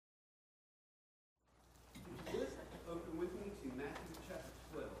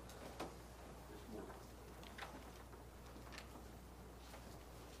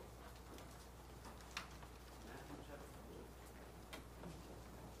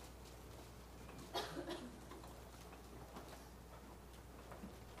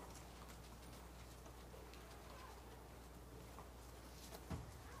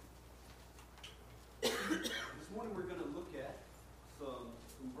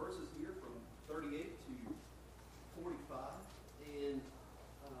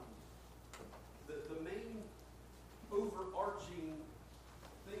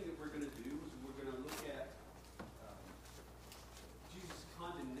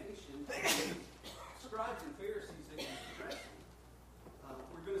scribes and Pharisees that he's addressing,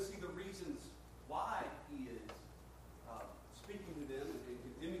 we're going to see the reasons why he is speaking to them and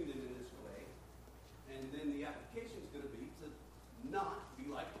condemning them in this way. And then the application is going to be to not be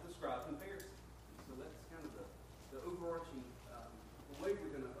like the scribes and Pharisees. So that's kind of the overarching way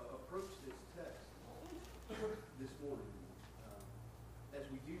we're going to approach this text this morning. As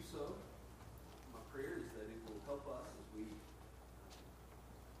we do so, my prayer is that it will help us as we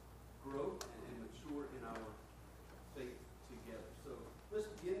grow and mature in our faith together. So let's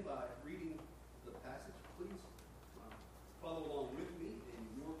begin by reading the passage. Please follow along with me in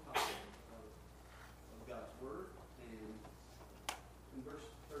your copy of God's Word. And in verse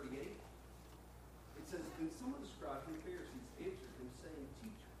 38, it says, "And some of the scribes and Pharisees answered him, saying,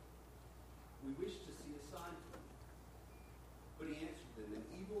 Teacher, we wish to see a sign from you. But he answered them, An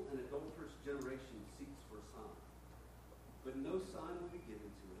evil and adulterous generation seeks for a sign. But no sign will be given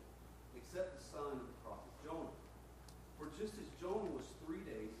to it, except the sign of the prophet Jonah. For just as Jonah was 3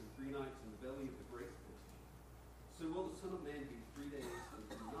 days and 3 nights in the belly of the great fish, so will the Son of Man be 3 days and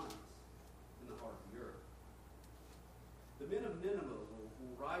 3 nights in the heart of the earth. The men of Nineveh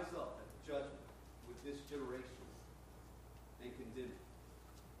will rise up at the judgment with this generation and condemn it.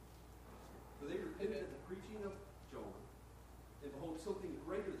 For they repented at the preaching of Jonah, and behold, something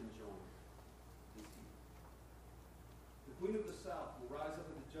greater than Jonah is here. The queen of the south will rise up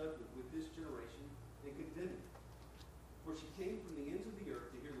at the judgment with this generation and condemn it. For she came from the ends of the earth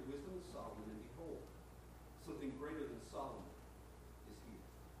to hear the wisdom of Solomon, and behold, something greater than Solomon is here.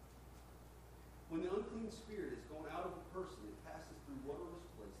 When the unclean spirit is gone out of a person, it passes through waterless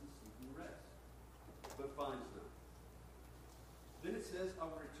places seeking rest, but finds none. Then it says, I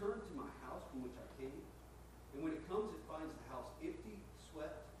will return to my house from which I came. And when it comes, it finds the house empty,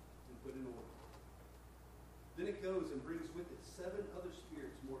 swept, and put in order. Then it goes and brings with it 7 other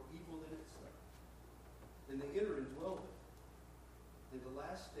spirits more evil than itself. And they enter and dwell with it. And the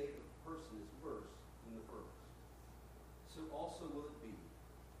last state of the person is worse than the first. So also will it be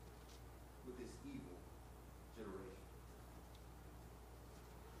with this evil generation."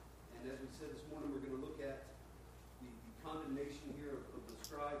 And as we said this morning, we're going to look at the condemnation here of the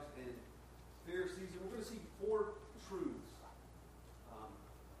scribes and Pharisees, and we're going to see 4 truths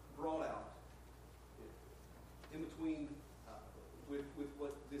brought out in between with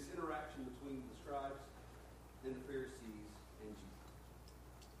what this interaction between the scribes and the Pharisees and Jesus.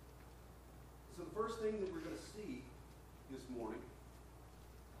 So the first thing that we're going to see this morning,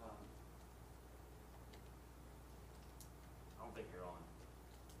 I don't think you're on.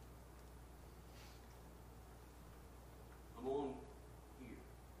 I'm on here.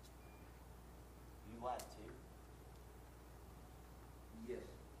 You lied too. Yes.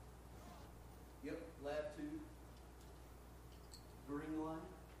 Yep, lab 2. Green line.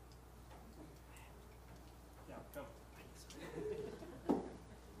 Yeah, come.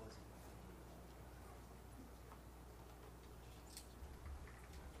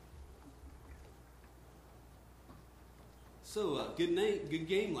 So, good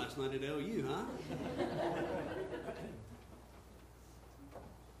game last night at LU, huh?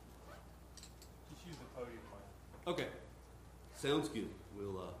 Just use the podium mic. Okay. Sounds good.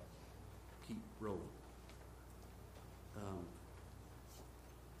 We'll keep rolling.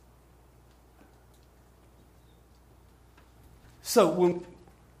 So when Gotcha.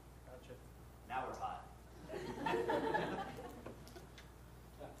 Now we're hot.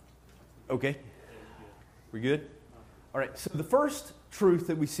 okay, we're good. All right. So the first truth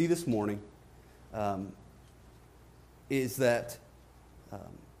that we see this morning is that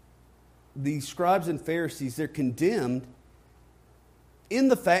the scribes and Pharisees, they're condemned in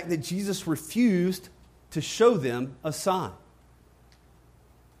the fact that Jesus refused to show them a sign.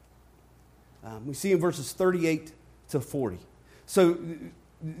 We see in verses 38 to 40. So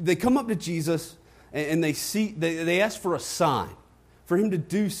they come up to Jesus and they ask for a sign, for him to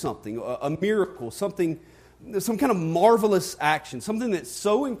do something, a miracle, some kind of marvelous action, something that's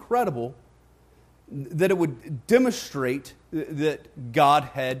so incredible that it would demonstrate that God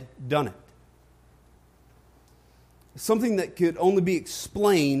had done it. Something that could only be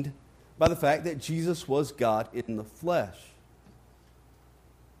explained by the fact that Jesus was God in the flesh.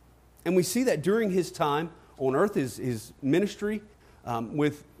 And we see that during his time on earth, his ministry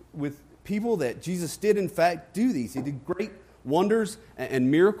with people, that Jesus did in fact do these. He did great wonders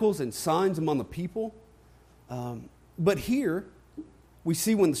and miracles and signs among the people. But here, we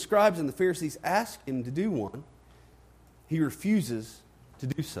see when the scribes and the Pharisees ask him to do one, he refuses to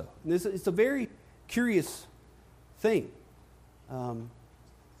do so. And it's a very curious thing. That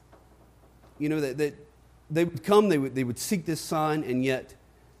they would come, they would seek this sign, and yet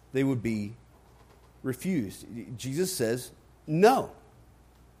they would be refused. Jesus says, no,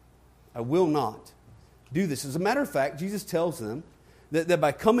 I will not do this. As a matter of fact, Jesus tells them that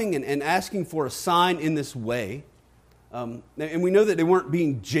by coming and asking for a sign in this way, and we know that they weren't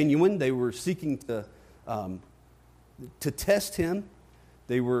being genuine. They were seeking to test him.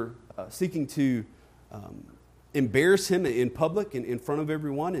 They were seeking to embarrass him in public, in front of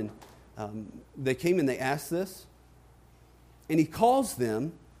everyone. And they came and they asked this. And he calls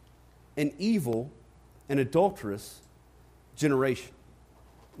them an evil and adulterous generation.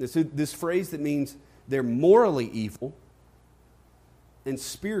 This phrase that means they're morally evil and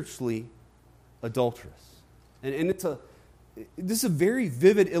spiritually adulterous. And this is a very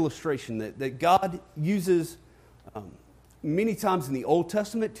vivid illustration that God uses many times in the Old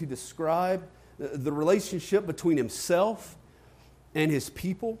Testament to describe the relationship between himself and his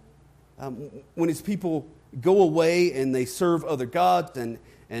people. When his people go away and they serve other gods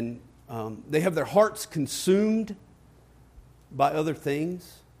and they have their hearts consumed by other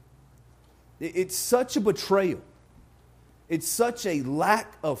things. It's such a betrayal. It's such a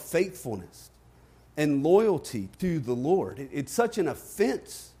lack of faithfulness and loyalty to the Lord. It's such an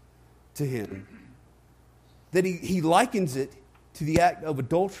offense to him that he likens it to the act of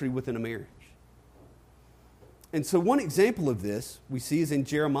adultery within a marriage. And so one example of this we see is in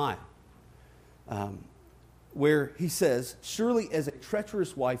Jeremiah, where he says, surely as a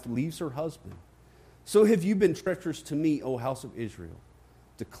treacherous wife leaves her husband, so have you been treacherous to me, O house of Israel,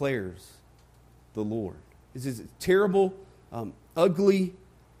 declares the Lord. This is a terrible, ugly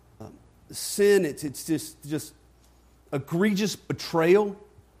sin. It's just egregious betrayal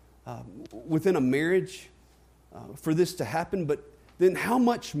within a marriage for this to happen. But then how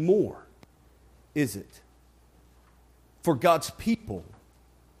much more is it for God's people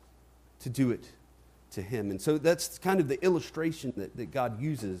to do it to him? And so that's kind of the illustration that God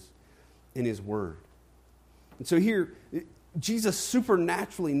uses in his word. And so here, Jesus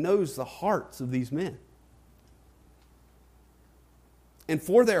supernaturally knows the hearts of these men. And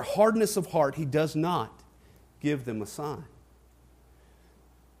for their hardness of heart, he does not give them a sign.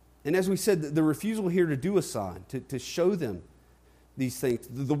 And as we said, the refusal here to do a sign, to show them these things,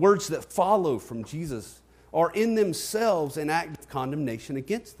 the words that follow from Jesus are in themselves an act of condemnation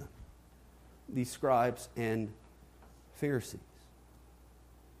against them, these scribes and Pharisees.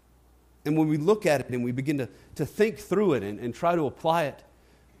 And when we look at it and we begin to think through it and try to apply it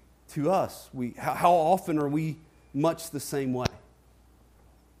to us, how often are we much the same way?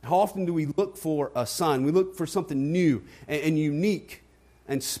 How often do we look for a sign? We look for something new and unique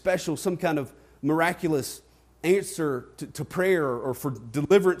and special, some kind of miraculous answer to prayer or for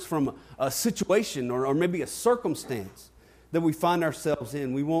deliverance from a situation or maybe a circumstance that we find ourselves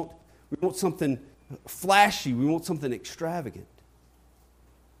in. We want something flashy. We want something extravagant.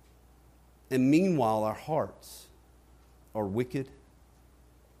 And meanwhile, our hearts are wicked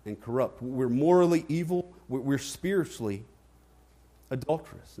and corrupt. We're morally evil. We're spiritually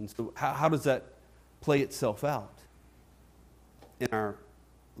adulterous. And so how does that play itself out in our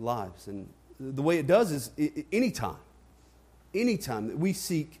lives? And the way it does is anytime that we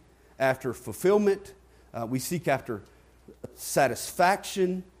seek after fulfillment, we seek after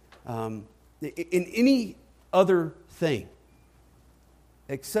satisfaction in any other thing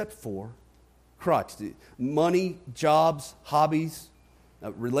except for Christ. Money, jobs, hobbies,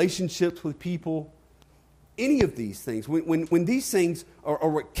 relationships with people, any of these things. When these things are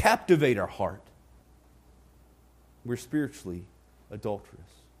what captivate our heart, we're spiritually adulterous.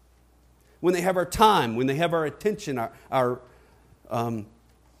 When they have our time, when they have our attention, our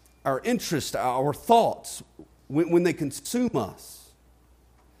interest, our thoughts, when they consume us,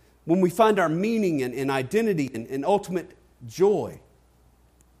 when we find our meaning and identity and ultimate joy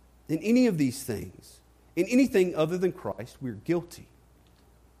in any of these things, in anything other than Christ, we're guilty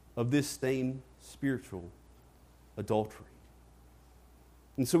of this same spiritual adultery.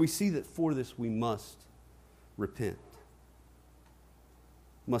 And so we see that for this we must repent,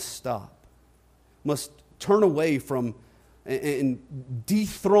 must stop, must turn away from and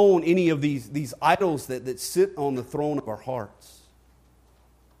dethrone any of these idols that sit on the throne of our hearts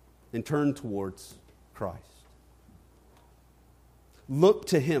and turn towards Christ. Look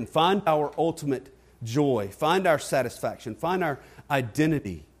to him. Find our ultimate joy. Find our satisfaction. Find our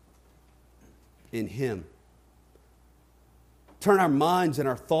identity in him. Turn our minds and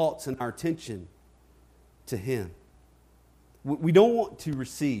our thoughts and our attention to him. We don't want to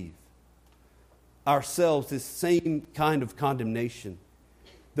receive ourselves this same kind of condemnation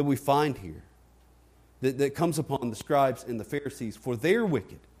that we find here, that comes upon the scribes and the Pharisees for their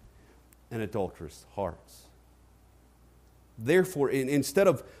wicked and adulterous hearts. Therefore, instead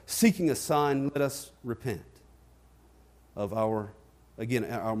of seeking a sign, let us repent of our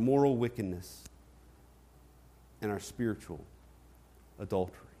moral wickedness and our spiritual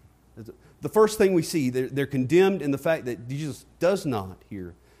adultery. The first thing we see, they're condemned in the fact that Jesus does not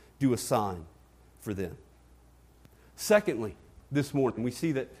here do a sign for them. Secondly, this morning, we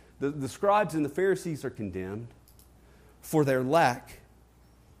see that the scribes and the Pharisees are condemned for their lack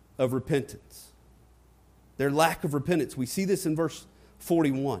of repentance. Their lack of repentance. We see this in verse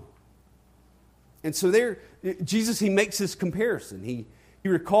 41. And so there, Jesus, he makes this comparison. He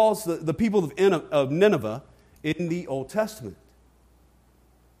recalls the people of Nineveh in the Old Testament.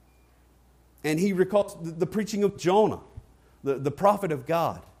 And he recalls the preaching of Jonah, the prophet of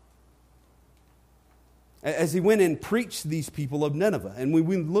God, as he went and preached these people of Nineveh. And when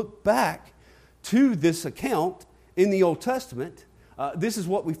we look back to this account in the Old Testament, this is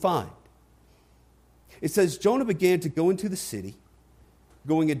what we find. It says, Jonah began to go into the city,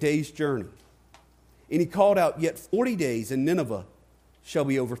 going a day's journey. And he called out, yet 40 days, and Nineveh shall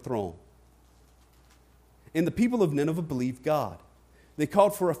be overthrown. And the people of Nineveh believed God. They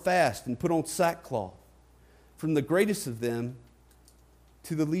called for a fast and put on sackcloth, from the greatest of them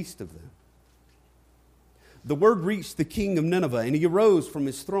to the least of them. The word reached the king of Nineveh, and he arose from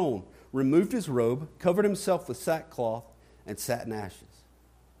his throne, removed his robe, covered himself with sackcloth, and sat in ashes.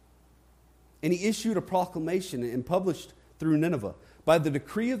 And he issued a proclamation and published through Nineveh, by the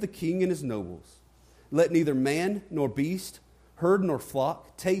decree of the king and his nobles, let neither man nor beast, herd nor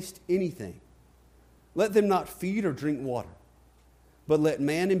flock taste anything. Let them not feed or drink water, but let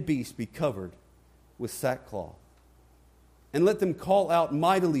man and beast be covered with sackcloth. And let them call out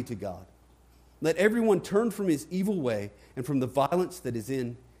mightily to God. Let everyone turn from his evil way and from the violence that is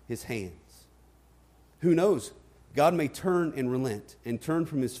in his hands. Who knows? God may turn and relent and turn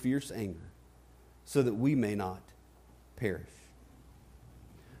from his fierce anger, so that we may not perish.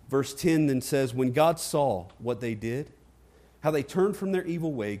 Verse 10 then says, when God saw what they did, how they turned from their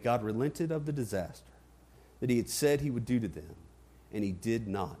evil way, God relented of the disaster that he had said he would do to them, and he did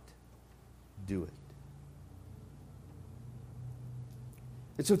not do it.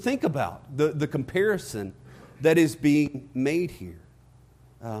 And so think about the comparison that is being made here,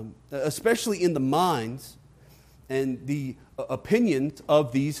 especially in the minds and the opinions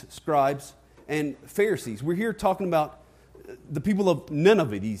of these scribes and Pharisees. We're here talking about the people of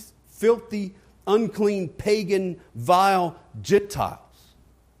Nineveh, these filthy, unclean, pagan, vile Gentiles.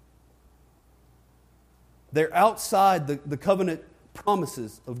 They're outside the covenant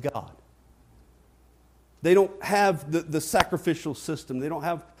promises of God. They don't have the sacrificial system. They don't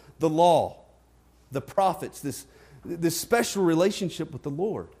have the law, the prophets, this special relationship with the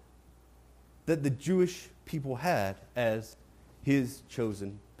Lord that the Jewish people had as his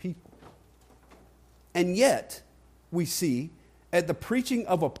chosen people. And yet, we see at the preaching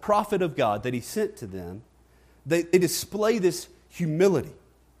of a prophet of God that he sent to them, they display this humility.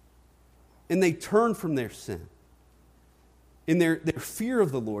 And they turn from their sin. In their fear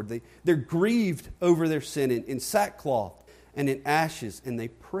of the Lord, they're grieved over their sin in sackcloth and in ashes, and they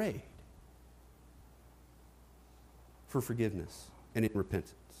prayed for forgiveness and in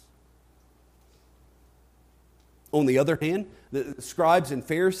repentance. On the other hand, the scribes and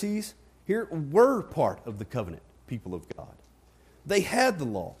Pharisees here were part of the covenant people of God. They had the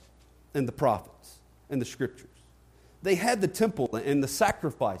law and the prophets and the scriptures. They had the temple and the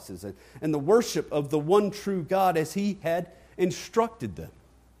sacrifices and the worship of the one true God as he had instructed them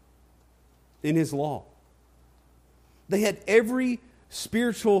in his law. They had every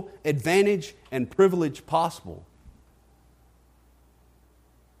spiritual advantage and privilege possible.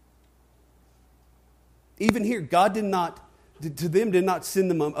 Even here, God did not send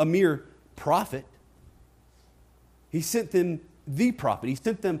them a mere prophet. He sent them the prophet. He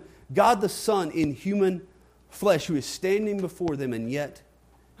sent them God the Son in human flesh, who is standing before them, and yet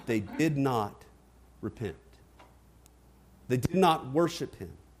they did not repent. They did not worship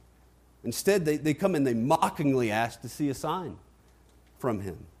him. Instead, they come and they mockingly ask to see a sign from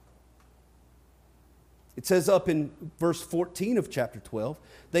him. It says up in verse 14 of chapter 12,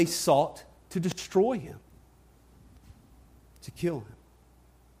 they sought to destroy him, to kill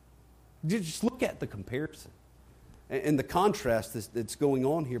him. Just look at the comparison and the contrast that's going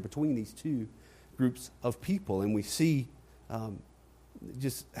on here between these two groups of people. And we see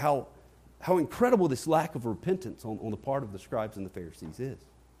just how incredible this lack of repentance on the part of the scribes and the Pharisees is.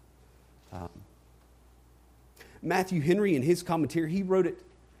 Matthew Henry, in his commentary, he wrote it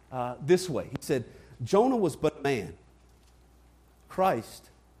this way. He said, Jonah was but a man. Christ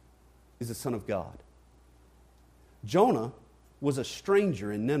is the Son of God. Jonah was a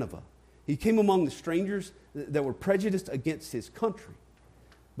stranger in Nineveh, He came among the strangers that were prejudiced against his country.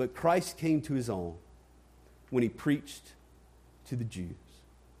 But Christ came to his own when he preached to the Jews.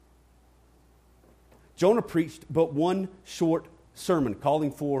 Jonah preached but one short sermon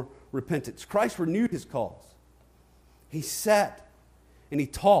calling for repentance. Christ renewed his cause. He sat and he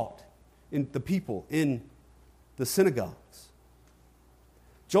taught the people in the synagogues.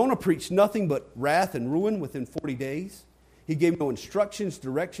 Jonah preached nothing but wrath and ruin within 40 days. He gave no instructions,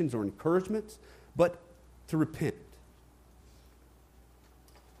 directions, or encouragements, but to repent.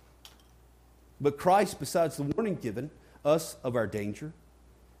 But Christ, besides the warning given us of our danger,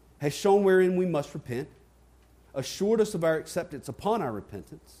 has shown wherein we must repent, assured us of our acceptance upon our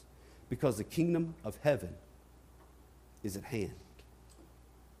repentance, because the kingdom of heaven is at hand.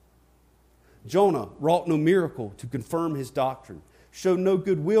 Jonah wrought no miracle to confirm his doctrine, showed no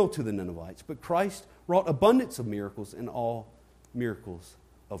goodwill to the Ninevites, but Christ wrought abundance of miracles, and all miracles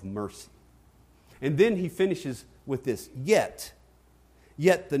of mercy. And then he finishes with this, Yet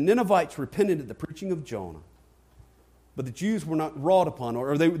the Ninevites repented at the preaching of Jonah, but the Jews were not wrought upon,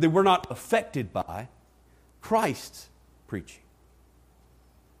 or they were not affected by Christ's preaching.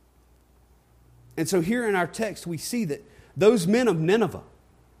 And so here in our text we see that those men of Nineveh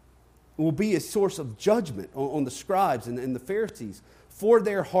will be a source of judgment on the scribes and the Pharisees for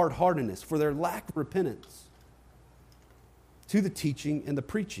their hard-heartedness, for their lack of repentance to the teaching and the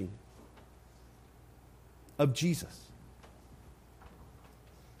preaching of Jesus.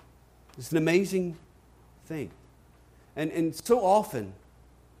 It's an amazing thing. And so often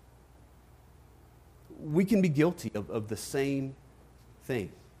we can be guilty of the same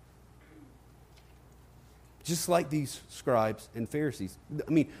thing. Just like these scribes and Pharisees. I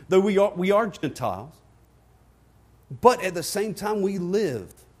mean, though we are Gentiles, but at the same time we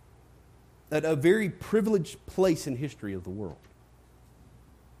live at a very privileged place in history of the world.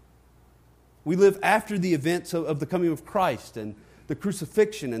 We live after the events of the coming of Christ and the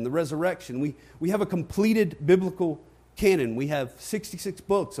crucifixion and the resurrection. We have a completed biblical canon. We have 66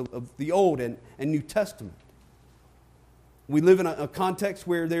 books of the Old and New Testament. We live in a context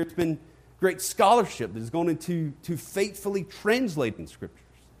where there's been great scholarship that has gone into faithfully translating Scriptures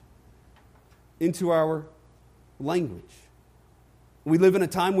into our language. We live in a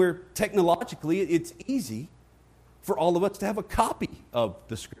time where technologically it's easy for all of us to have a copy of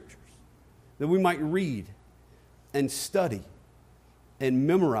the Scriptures that we might read and study and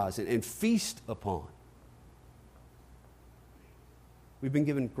memorize and feast upon. We've been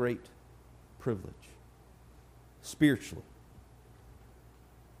given great privilege spiritually,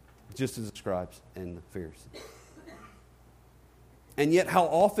 just as the scribes and the Pharisees. And yet, how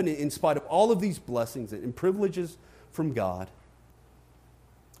often, in spite of all of these blessings and privileges from God,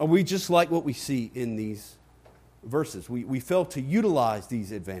 are we just like what we see in these verses? We fail to utilize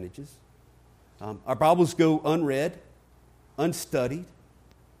these advantages. Our Bibles go unread, unstudied.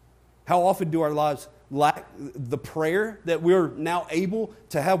 How often do our lives lack the prayer that we're now able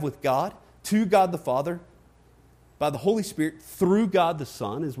to have with God, to God the Father, by the Holy Spirit, through God the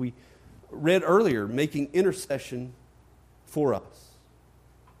Son, as we read earlier, making intercession for us?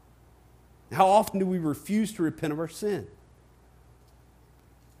 How often do we refuse to repent of our sin?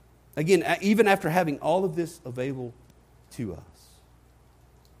 Again, even after having all of this available to us.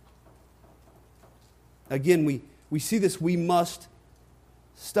 Again, we see this, we must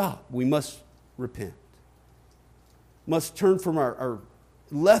stop. We must repent. Must turn from our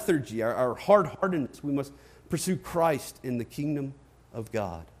lethargy, our hard-heartedness. We must pursue Christ in the kingdom of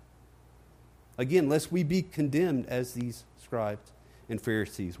God. Again, lest we be condemned as these scribes and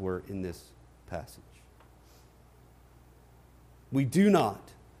Pharisees were in this passage. We do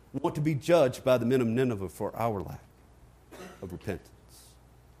not want to be judged by the men of Nineveh for our lack of repentance.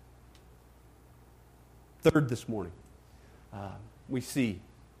 Third, this morning, we see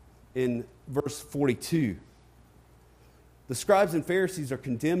in verse 42, the scribes and Pharisees are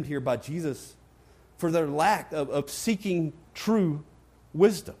condemned here by Jesus for their lack of seeking true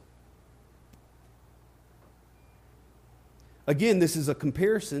wisdom. Again, this is a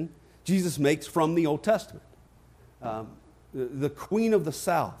comparison Jesus makes from the Old Testament. The queen of the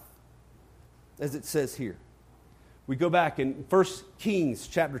south, as it says here. We go back in 1 Kings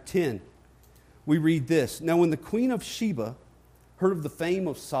chapter 10. We read this. Now when the queen of Sheba heard of the fame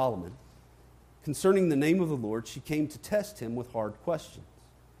of Solomon concerning the name of the Lord, she came to test him with hard questions.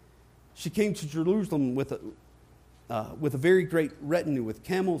 She came to Jerusalem with a very great retinue, with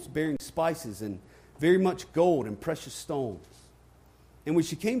camels bearing spices and very much gold and precious stones. And when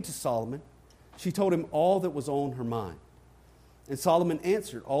she came to Solomon, she told him all that was on her mind. And Solomon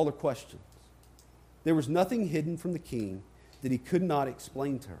answered all her questions. There was nothing hidden from the king that he could not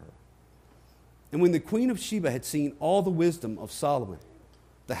explain to her. And when the queen of Sheba had seen all the wisdom of Solomon,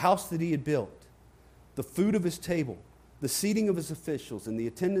 the house that he had built, the food of his table, the seating of his officials, and the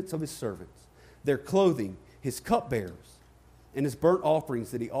attendance of his servants, their clothing, his cupbearers, and his burnt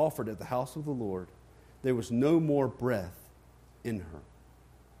offerings that he offered at the house of the Lord, there was no more breath in her.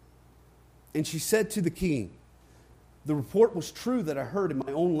 And she said to the king, the report was true that I heard in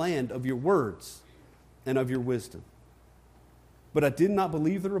my own land of your words and of your wisdom. But I did not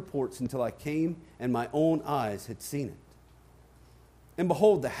believe the reports until I came and my own eyes had seen it. And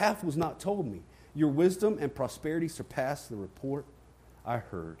behold, the half was not told me. Your wisdom and prosperity surpass the report I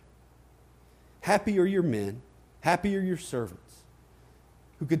heard. Happy are your men, happy are your servants,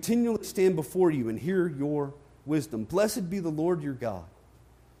 who continually stand before you and hear your wisdom. Blessed be the Lord your God,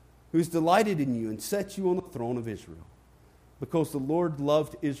 who has delighted in you and set you on the throne of Israel. Because the Lord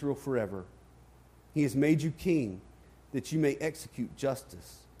loved Israel forever, he has made you king, that you may execute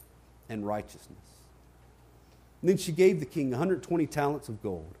justice and righteousness. And then she gave the king 120 talents of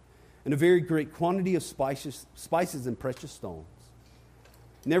gold and a very great quantity of spices and precious stones.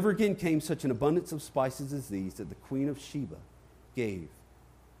 Never again came such an abundance of spices as these that the queen of Sheba gave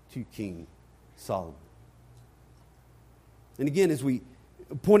to King Solomon. And again, as we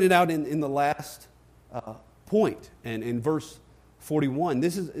pointed out in the last point, and in verse 41,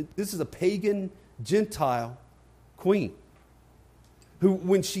 this is a pagan Gentile queen who,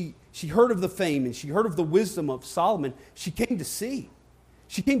 when she heard of the fame and she heard of the wisdom of Solomon, she came to see.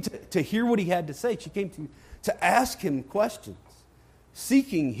 She came to hear what he had to say. She came to ask him questions,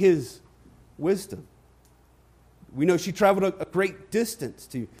 seeking his wisdom. We know she traveled a great distance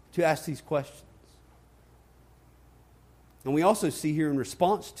to ask these questions. And we also see here in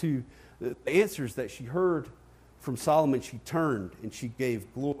response to the answers that she heard from Solomon, she turned and she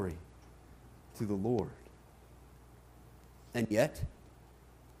gave glory to the Lord. And yet,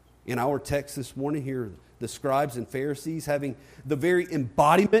 in our text this morning here, the scribes and Pharisees having the very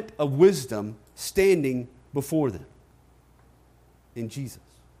embodiment of wisdom standing before them in Jesus.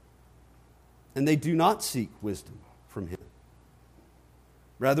 And they do not seek wisdom from him.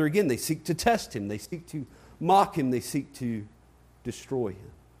 Rather, again, they seek to test him. They seek to mock him. They seek to destroy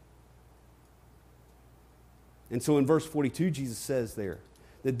him. And so in verse 42, Jesus says there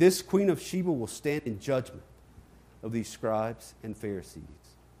that this queen of Sheba will stand in judgment of these scribes and Pharisees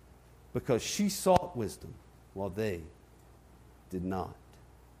because she sought wisdom while they did not.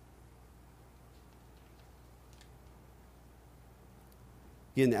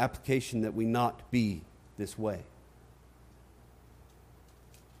 Again, the application that we not be this way.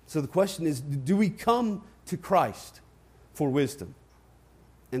 So the question is, do we come to Christ for wisdom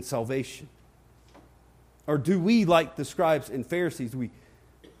and salvation? Or do we, like the scribes and Pharisees,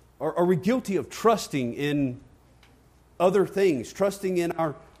 are we guilty of trusting in other things, trusting in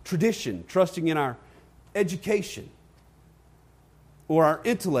our tradition, trusting in our education or our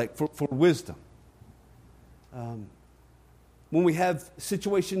intellect for wisdom? When we have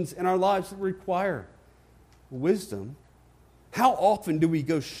situations in our lives that require wisdom, how often do we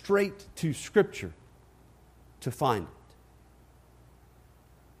go straight to Scripture to find it?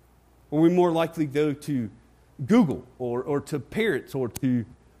 Or we more likely go to Google or to parents or to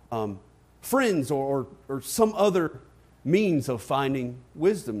friends or some other means of finding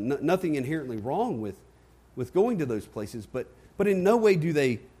wisdom? Nothing inherently wrong with going to those places, but in no way do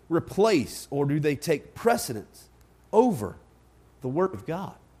they replace or do they take precedence over the Word of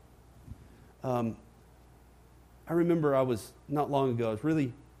God. I remember not long ago, I was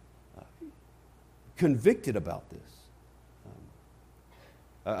really convicted about this.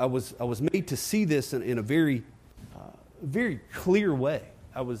 I was made to see this in a very, very clear way.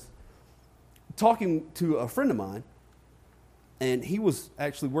 I was talking to a friend of mine, and he was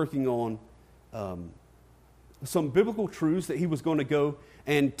actually working on some biblical truths that he was going to go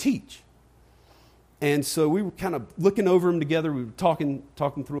and teach. And so we were kind of looking over them together. We were talking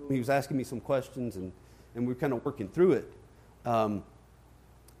through them. He was asking me some questions, and we were kind of working through it. And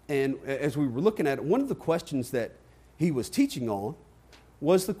as we were looking at it, one of the questions that he was teaching on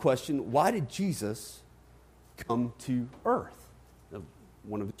was the question, why did Jesus come to earth?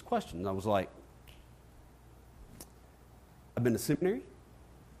 One of his questions. I was like, I've been to seminary.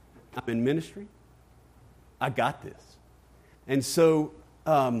 I'm in ministry. I got this. And so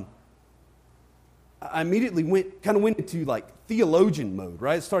I immediately went into like theologian mode,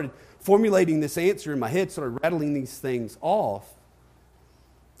 right? I started formulating this answer in my head, started rattling these things off.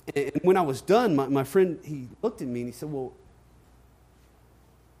 And when I was done, my friend, he looked at me and he said, well,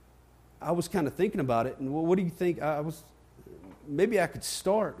 I was kind of thinking about it, and well, what do you think? Maybe I could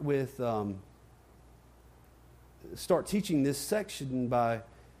start with, start teaching this section by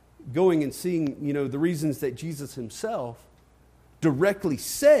going and seeing, the reasons that Jesus himself directly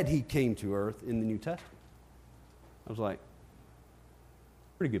said he came to earth in the New Testament. I was like,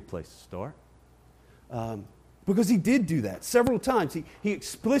 pretty good place to start. Because he did do that several times. He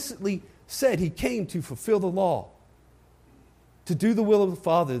explicitly said he came to fulfill the law, to do the will of the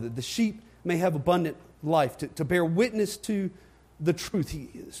Father, that the sheep may have abundant life, to bear witness to the truth. He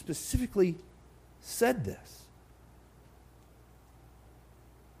specifically said this.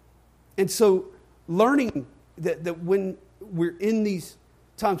 And so learning that when we're in these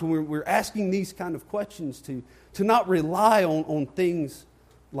times, when we're asking these kind of questions, to not rely on things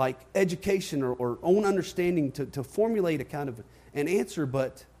like education or own understanding to formulate a kind of an answer,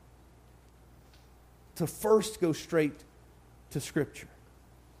 but to first go straight to Scripture.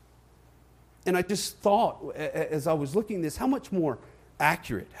 And I just thought, as I was looking at this, how much more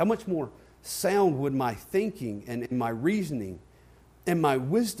accurate, how much more sound would my thinking and my reasoning and my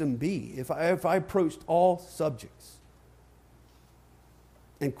wisdom be if I approached all subjects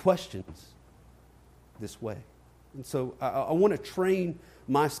and questions this way. And so I want to train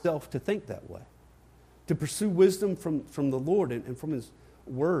myself to think that way, to pursue wisdom from the Lord and from His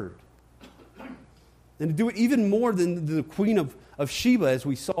Word, and to do it even more than the Queen of Sheba, as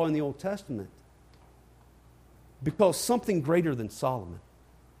we saw in the Old Testament, because something greater than Solomon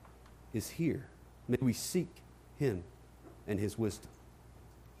is here. May we seek Him and His wisdom.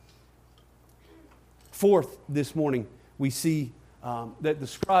 Fourth, this morning, we see that the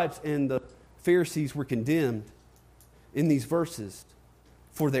scribes and the Pharisees were condemned in these verses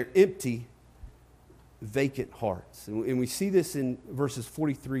for their empty, vacant hearts. And we see this in verses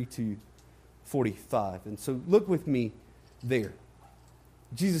 43 to 45. And so look with me there.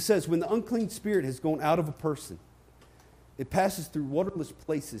 Jesus says, when the unclean spirit has gone out of a person, it passes through waterless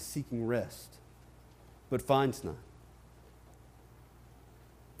places seeking rest, but finds none.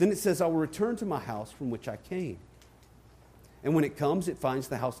 Then it says, I will return to my house from which I came. And when it comes, it finds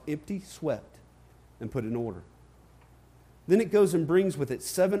the house empty, swept, and put in order. Then it goes and brings with it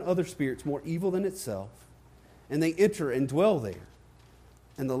 7 other spirits more evil than itself, and they enter and dwell there.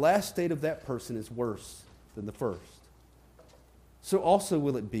 And the last state of that person is worse than the first. So also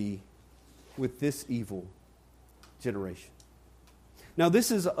will it be with this evil generation. Now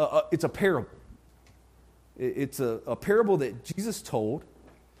this is it's a parable. It's a parable that Jesus told.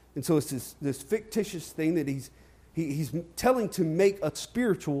 And so it's this fictitious thing that he's telling to make a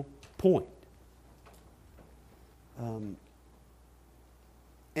spiritual point.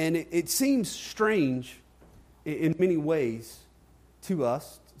 And it seems strange in many ways to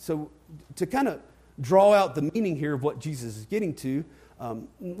us. So to kind of draw out the meaning here of what Jesus is getting to,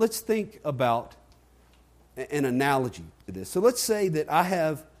 let's think about an analogy to this. So let's say that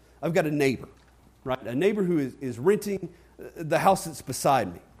I've got a neighbor, right? A neighbor who is renting the house that's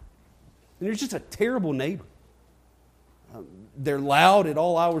beside me. And they're just a terrible neighbor. They're loud at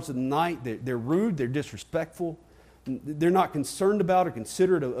all hours of the night. They're rude. They're disrespectful. They're not concerned about or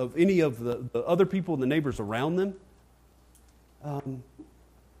considerate of any of the other people and the neighbors around them.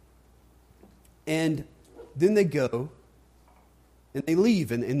 And then they go and they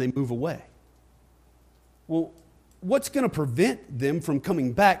leave and they move away. Well, what's going to prevent them from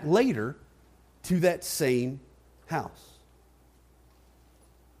coming back later to that same house?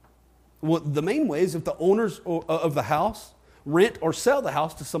 Well, the main way is if the owners of the house rent or sell the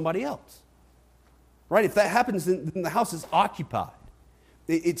house to somebody else. Right? If that happens, then the house is occupied.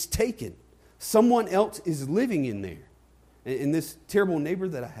 It's taken. Someone else is living in there. And this terrible neighbor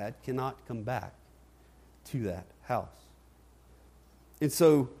that I had cannot come back to that house. And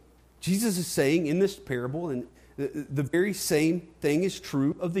so Jesus is saying in this parable, and the very same thing is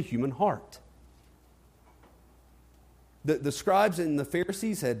true of the human heart. The scribes and the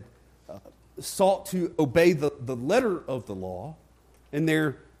Pharisees had sought to obey the letter of the law and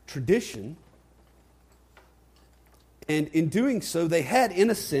their tradition. And in doing so, they had, in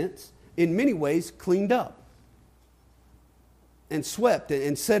a sense, in many ways, cleaned up and swept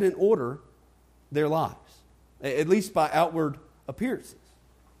and set in order their lives, at least by outward appearances.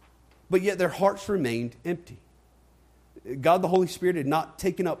 But yet their hearts remained empty. God the Holy Spirit had not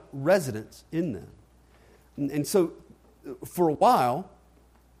taken up residence in them. And so for a while,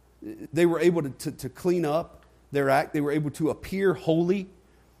 they were able to clean up their act. They were able to appear holy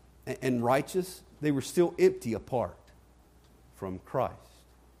and righteous. They were still empty apart from Christ.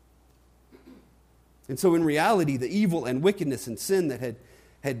 And so in reality, the evil and wickedness and sin that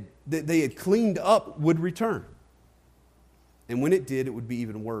they had cleaned up would return. And when it did, it would be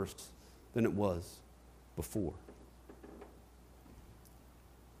even worse than it was before.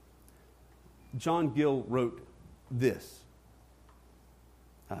 John Gill wrote this.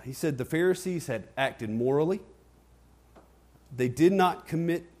 He said the Pharisees had acted morally. They did not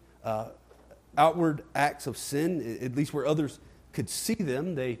commit outward acts of sin, at least where others could see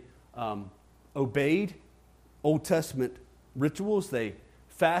them. They obeyed Old Testament rituals. They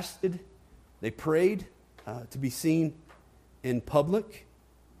fasted. They prayed to be seen in public.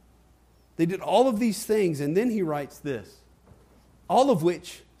 They did all of these things, and then he writes this, all of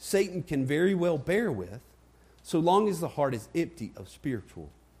which Satan can very well bear with, so long as the heart is empty of spiritual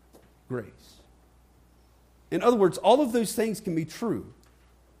grace. In other words, all of those things can be true,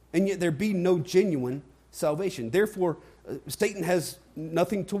 and yet there be no genuine salvation. Therefore, Satan has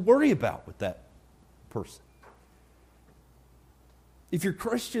nothing to worry about with that person. If your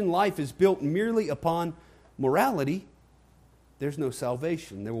Christian life is built merely upon morality, there's no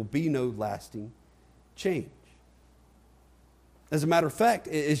salvation. There will be no lasting change. As a matter of fact,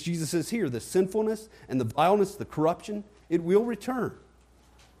 as Jesus says here, the sinfulness and the vileness, the corruption, it will return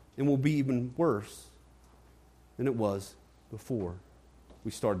and will be even worse than it was before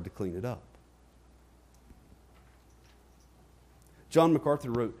we started to clean it up. John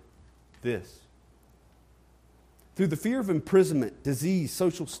MacArthur wrote this: through the fear of imprisonment, disease,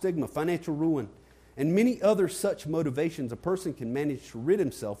 social stigma, financial ruin, and many other such motivations, a person can manage to rid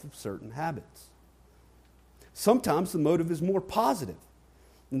himself of certain habits. Sometimes the motive is more positive,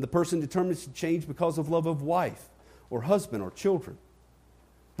 and the person determines to change because of love of wife or husband or children.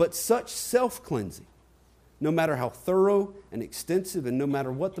 But such self-cleansing, no matter how thorough and extensive and no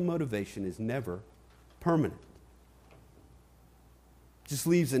matter what the motivation, is never permanent. Just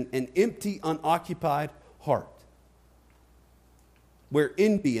leaves an empty, unoccupied heart where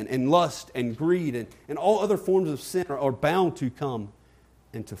envy and lust and greed and all other forms of sin are bound to come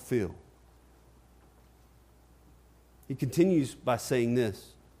and to fill. He continues by saying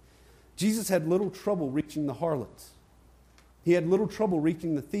this: Jesus had little trouble reaching the harlots. He had little trouble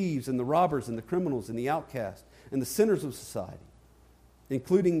reaching the thieves and the robbers and the criminals and the outcasts and the sinners of society,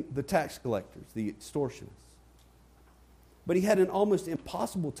 including the tax collectors, the extortionists. But he had an almost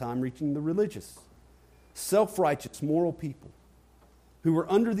impossible time reaching the religious, self-righteous, moral people who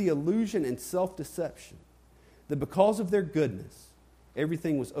were under the illusion and self-deception that because of their goodness,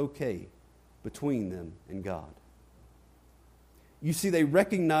 everything was okay between them and God. You see, they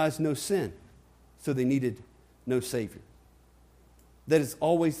recognized no sin, so they needed no Savior. That is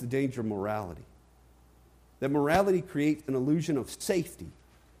always the danger of morality. That morality creates an illusion of safety,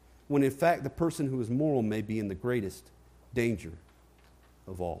 when in fact the person who is moral may be in the greatest danger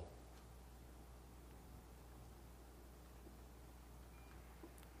of all.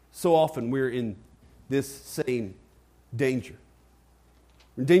 So often we're in this same danger.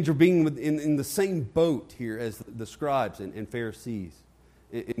 We're in danger of being in the same boat here as the Scribes and Pharisees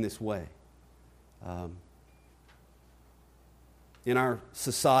in this way. In our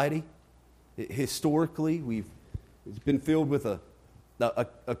society, historically, it's been filled with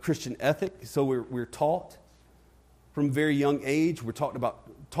a Christian ethic. So we're taught from a very young age. We're taught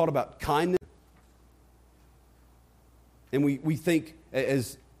about kindness, and we think,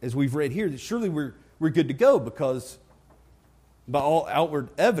 as we've read here, that surely we're good to go because by all outward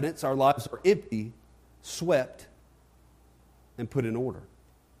evidence, our lives are empty, swept, and put in order.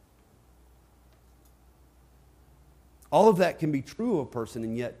 All of that can be true of a person,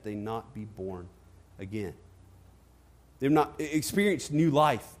 and yet they not be born again. They've not experienced new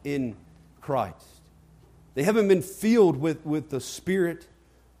life in Christ. They haven't been filled with the Spirit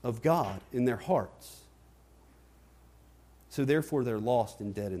of God in their hearts. So therefore, they're lost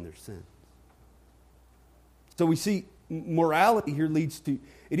and dead in their sins. So we see morality here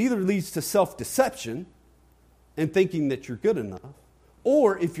either leads to self-deception and thinking that you're good enough,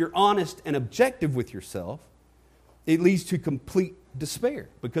 or if you're honest and objective with yourself, it leads to complete despair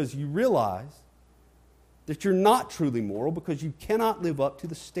because you realize that you're not truly moral because you cannot live up to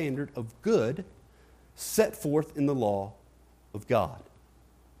the standard of good set forth in the law of God.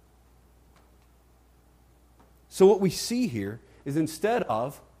 So what we see here is instead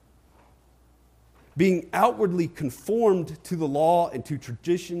of being outwardly conformed to the law and to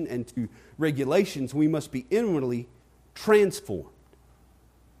tradition and to regulations, we must be inwardly transformed.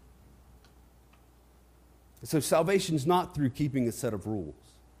 So salvation is not through keeping a set of rules,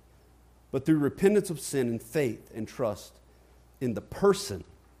 but through repentance of sin and faith and trust in the person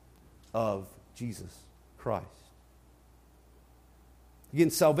of Jesus Christ. Again,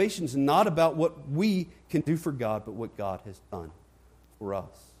 salvation is not about what we can do for God, but what God has done for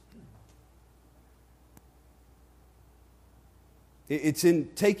us. It's in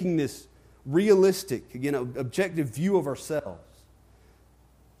taking this realistic, objective view of ourselves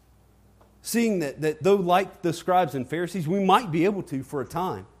Seeing that though like the scribes and Pharisees, we might be able to, for a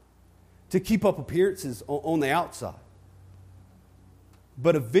time, to keep up appearances on the outside.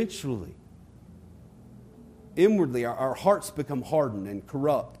 But eventually, inwardly, our hearts become hardened and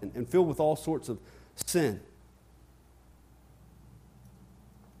corrupt and filled with all sorts of sin.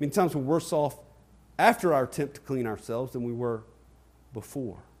 Many times we're worse off after our attempt to clean ourselves than we were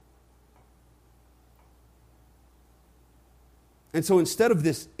before. And so instead of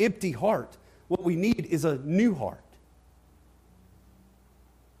this empty heart, what we need is a new heart.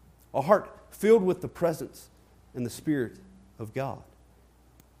 A heart filled with the presence and the Spirit of God.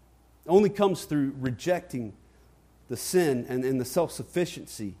 It only comes through rejecting the sin and the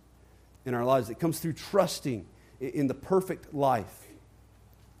self-sufficiency in our lives. It comes through trusting in the perfect life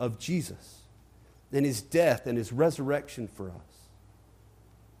of Jesus and His death and His resurrection for us.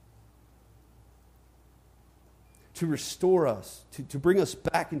 To restore us, to bring us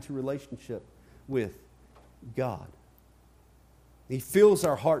back into relationship with God. He fills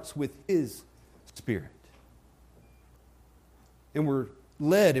our hearts with His Spirit. And we're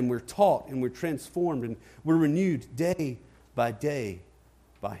led and we're taught and we're transformed and we're renewed day by Him.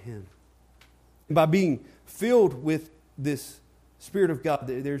 And by being filled with this Spirit of God,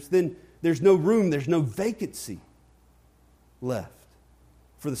 there's no room, there's no vacancy left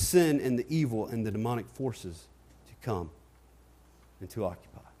for the sin and the evil and the demonic forces to come and to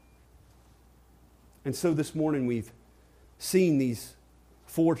occupy. And so this morning we've seen these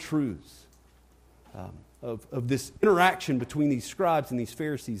four truths of this interaction between these scribes and these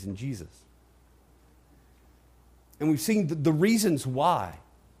Pharisees and Jesus. And we've seen the reasons why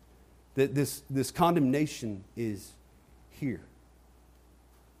that this condemnation is here.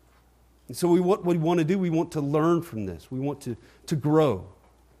 And so what we want to do, we want to learn from this. We want to grow.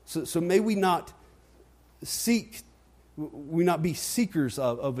 So may we not be seekers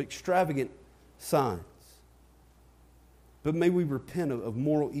of extravagant signs, but may we repent of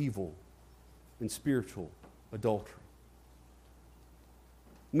moral evil and spiritual adultery.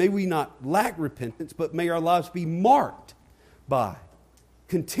 May we not lack repentance, but may our lives be marked by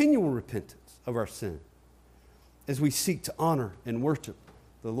continual repentance of our sin as we seek to honor and worship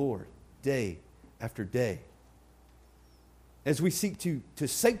the Lord day after day. As we seek to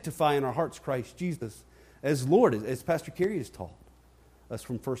sanctify in our hearts Christ Jesus as Lord, as Pastor Kerry has taught us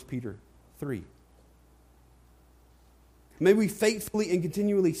from 1 Peter 3. May we faithfully and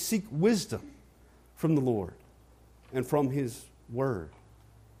continually seek wisdom from the Lord and from His Word.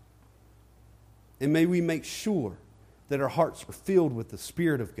 And may we make sure that our hearts are filled with the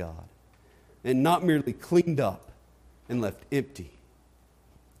Spirit of God and not merely cleaned up and left empty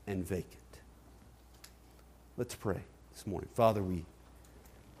and vacant. Let's pray this morning. Father, we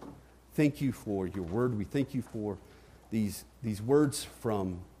thank You for Your Word. We thank You for these words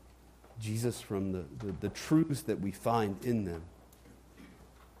from Jesus, from the truths that we find in them.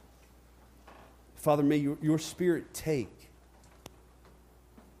 Father, may your Spirit take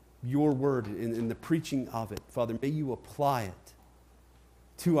Your Word in the preaching of it. Father, may You apply it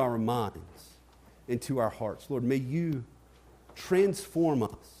to our minds and to our hearts. Lord, may You transform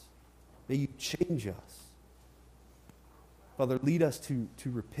us. May You change us. Father, lead us to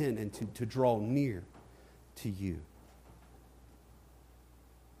repent and to draw near to You.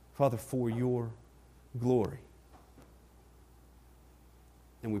 Father, for Your glory.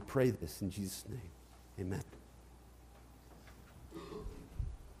 And we pray this in Jesus' name. Amen.